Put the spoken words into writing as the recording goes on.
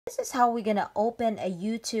This is how we're gonna open a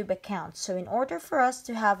YouTube account. So in order for us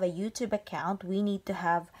to have a YouTube account, we need to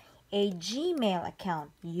have a Gmail account.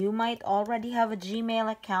 You might already have a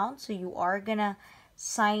Gmail account, so you are gonna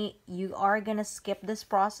skip this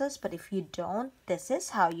process. But if you don't, this is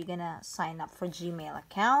how you're gonna sign up for Gmail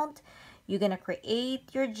account. You're gonna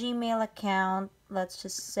create your Gmail account. Let's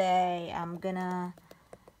just say I'm gonna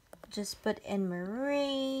just put in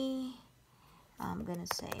Marie. I'm gonna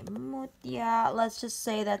say Mutya. Let's just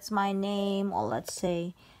say that's my name, or let's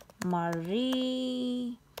say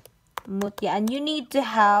Marie Mutya. And you need to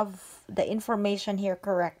have the information here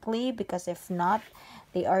correctly, because if not,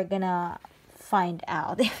 they are gonna find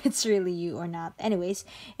out if it's really you or not. Anyways,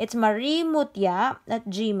 it's Marie Mutya at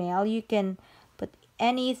Gmail. You can put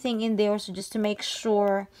anything in there, so just to make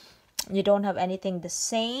sure you don't have anything the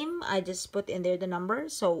same, I just put in there the number.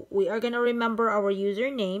 So we are gonna remember our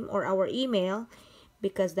username or our email,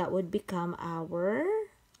 because that would become our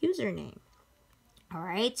username. All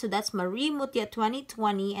right, so that's Marie Mutya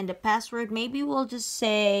 2020, and the password, maybe we'll just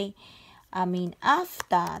say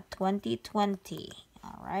after 2020.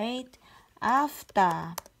 All right,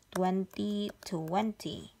 after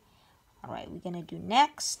 2020. All right, we're gonna do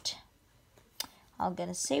next. I'm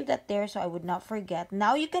gonna save that there so I would not forget.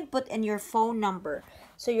 Now you can put in your phone number.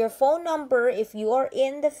 So your phone number, if you are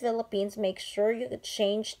in the Philippines, make sure you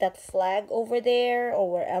change that flag over there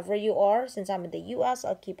or wherever you are. Since I'm in the US,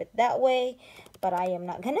 I'll keep it that way. But I am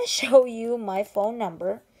not gonna show you my phone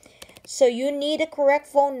number. So you need a correct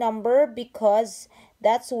phone number, because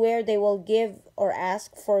that's where they will give or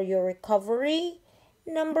ask for your recovery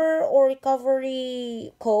number or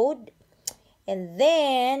recovery code. And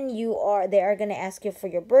then they are going to ask you for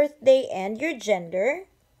your birthday and your gender.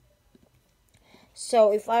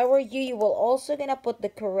 So if I were you, you will also going to put the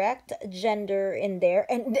correct gender in there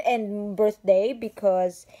and birthday,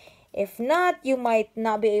 because if not, you might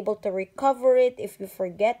not be able to recover it. If you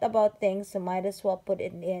forget about things, so might as well put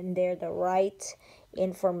it in there the right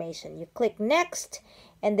information. You click next,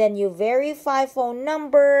 and then you verify phone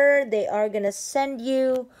number. They are going to send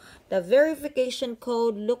you the verification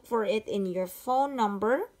code. Look for it in your phone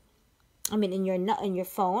number. In your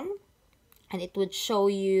phone, and it would show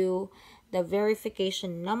you the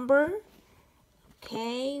verification number.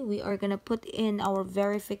 Okay, we are gonna put in our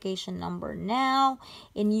verification number now.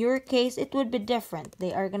 In your case, it would be different.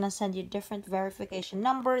 They are gonna send you different verification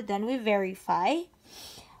number. Then we verify.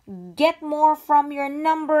 Get more from your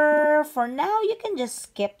number. For now, you can just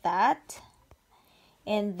skip that.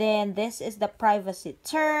 And then this is the privacy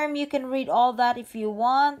term. You can read all that if you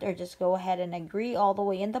want, or just go ahead and agree all the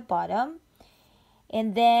way in the bottom.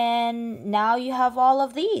 And then now you have all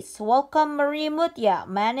of these. Welcome, Marie Mutya.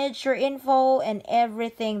 Manage your info and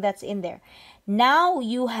everything that's in there. Now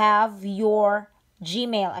you have your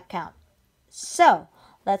Gmail account. So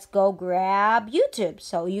let's go grab YouTube.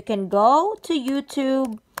 So you can go to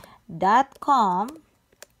youtube.com.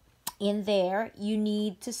 In there, you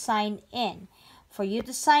need to sign in. For you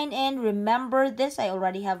to sign in, remember this, I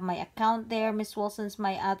already have my account there. Miss Wilson's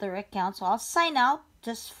my other account. So I'll sign out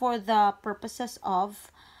just for the purposes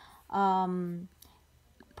of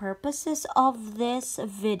this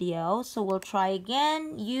video. So we'll try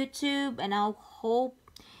again, YouTube, and I'll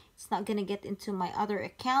hope it's not gonna get into my other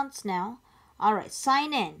accounts now. All right,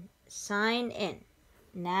 sign in.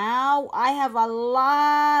 Now I have a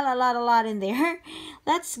lot in there.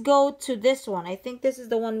 Let's go to this one. I think this is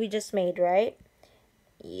the one we just made, right?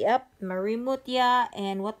 Yep, Marie Mutya.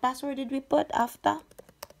 And what password did we put after?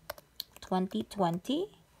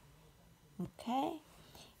 2020. Okay,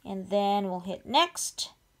 and then we'll hit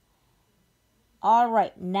next. All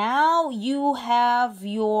right, now you have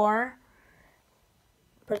your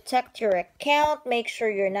protect your account. Make sure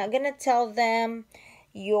you're not gonna tell them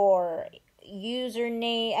your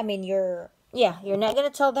username. You're not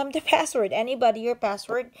gonna tell them the password, anybody your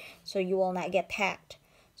password, so you will not get hacked.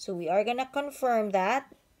 So we are gonna confirm that.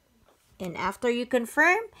 And after you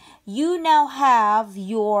confirm, you now have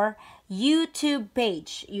your YouTube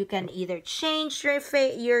page. You can either change your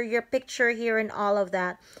picture here and all of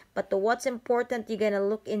that. But what's important you're gonna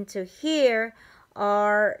look into here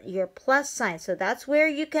are your plus signs. So that's where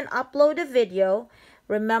you can upload a video.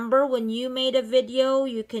 Remember, when you made a video,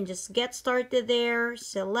 you can just get started there,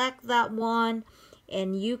 select that one,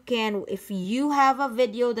 and you can, if you have a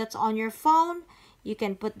video that's on your phone, you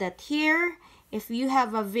can put that here. If you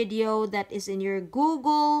have a video that is in your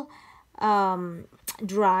Google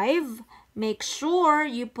Drive, make sure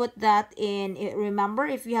you put that in. Remember,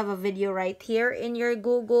 if you have a video right here in your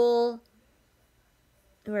Google,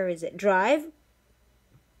 where is it, Drive,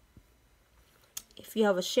 if you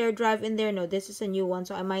have a shared drive in there, no, this is a new one,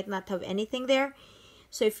 so I might not have anything there.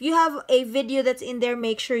 So if you have a video that's in there,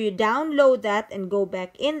 make sure you download that and go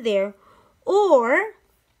back in there. Or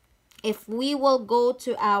if we will go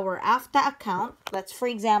to our AFTA account, let's, for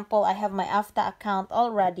example, I have my AFTA account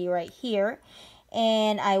already right here,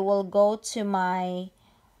 and I will go to my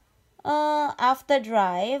AFTA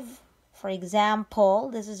drive. For example,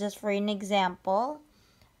 this is just for an example.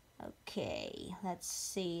 Okay, let's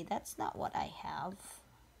see. That's not what I have.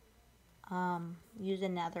 Use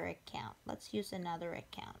another account. Let's use another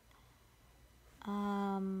account.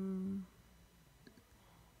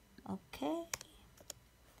 Okay.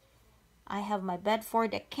 I have my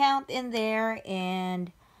Bedford account in there,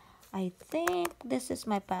 and I think this is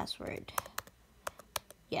my password.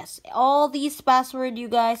 Yes, all these passwords, you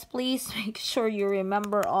guys, please make sure you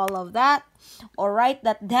remember all of that or write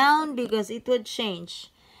that down because it would change.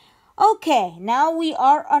 Okay, now we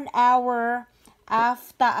are on our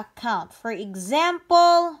AFTA account. For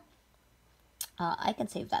example, I can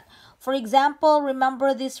save that. For example,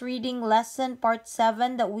 remember this reading lesson part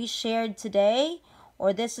 7 that we shared today?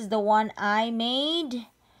 Or this is the one I made.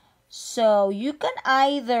 So you can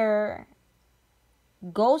either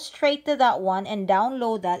go straight to that one and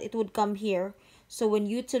download that. It would come here. So when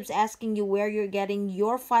YouTube's asking you where you're getting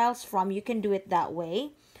your files from, you can do it that way.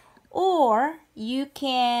 Or you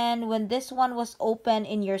can, when this one was open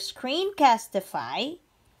in your Screencastify,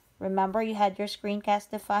 remember you had your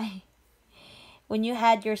Screencastify? When you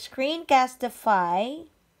had your Screencastify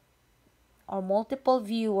or multiple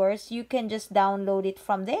viewers, you can just download it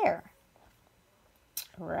from there.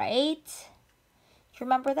 Right? Do you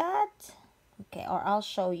remember that? Okay, or I'll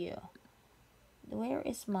show you. Where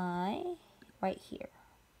is my, right here,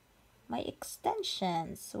 my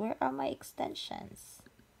extensions? Where are my extensions?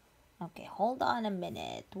 Okay, hold on a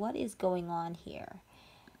minute. What is going on here?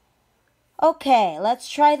 Okay, let's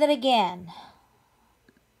try that again.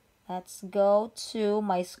 Let's go to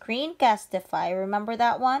my Screencastify. Remember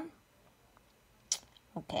that one?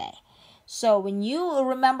 Okay. So when you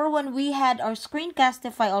remember when we had our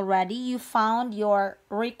Screencastify already, you found your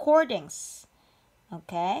recordings.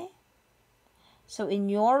 Okay? So in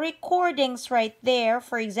your recordings right there,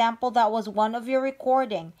 for example, that was one of your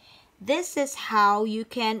recording. This is how you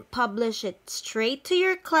can publish it straight to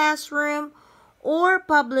your classroom or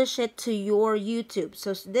publish it to your YouTube.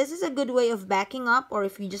 So this is a good way of backing up, or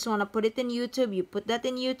if you just want to put it in YouTube, you put that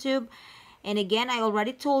in YouTube. And again, I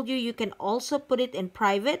already told you, you can also put it in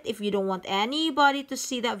private if you don't want anybody to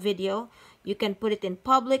see that video. You can put it in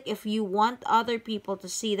public if you want other people to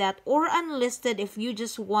see that, or unlisted if you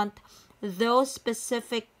just want those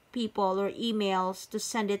specific people or emails to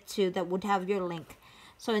send it to that would have your link.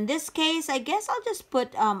 So in this case, I guess I'll just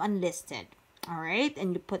put unlisted. All right,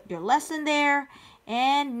 and you put your lesson there.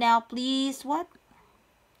 And now please, what?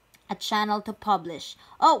 A channel to publish.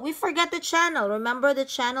 Oh, we forgot the channel. Remember the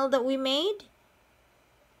channel that we made?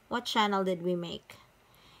 What channel did we make?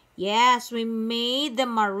 Yes, we made the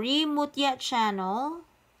Marie Mutya channel,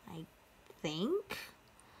 I think.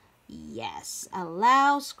 Yes,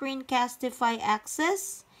 allow Screencastify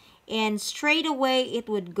access. And straight away, it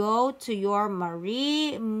would go to your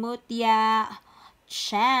Marie Mutya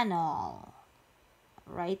channel.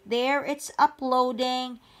 Right there, it's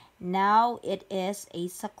uploading. Now it is a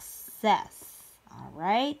success. All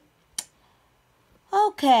right.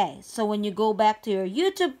 Okay, so when you go back to your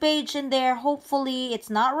YouTube page in there, hopefully it's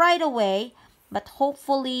not right away, but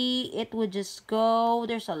hopefully it would just go.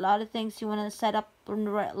 There's a lot of things you want to set up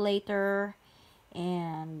later,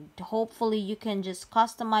 and hopefully you can just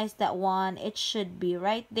customize that one. It should be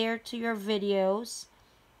right there to your videos.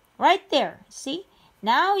 Right there. See?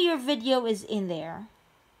 Now your video is in there,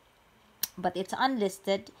 but it's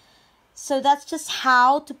unlisted. So that's just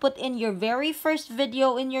how to put in your very first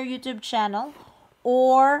video in your YouTube channel,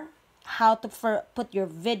 or how to put your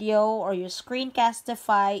video or your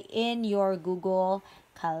Screencastify in your Google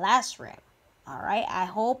Classroom. All right, I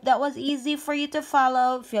hope that was easy for you to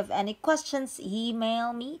follow. If you have any questions,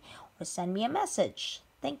 email me or send me a message.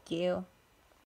 Thank you.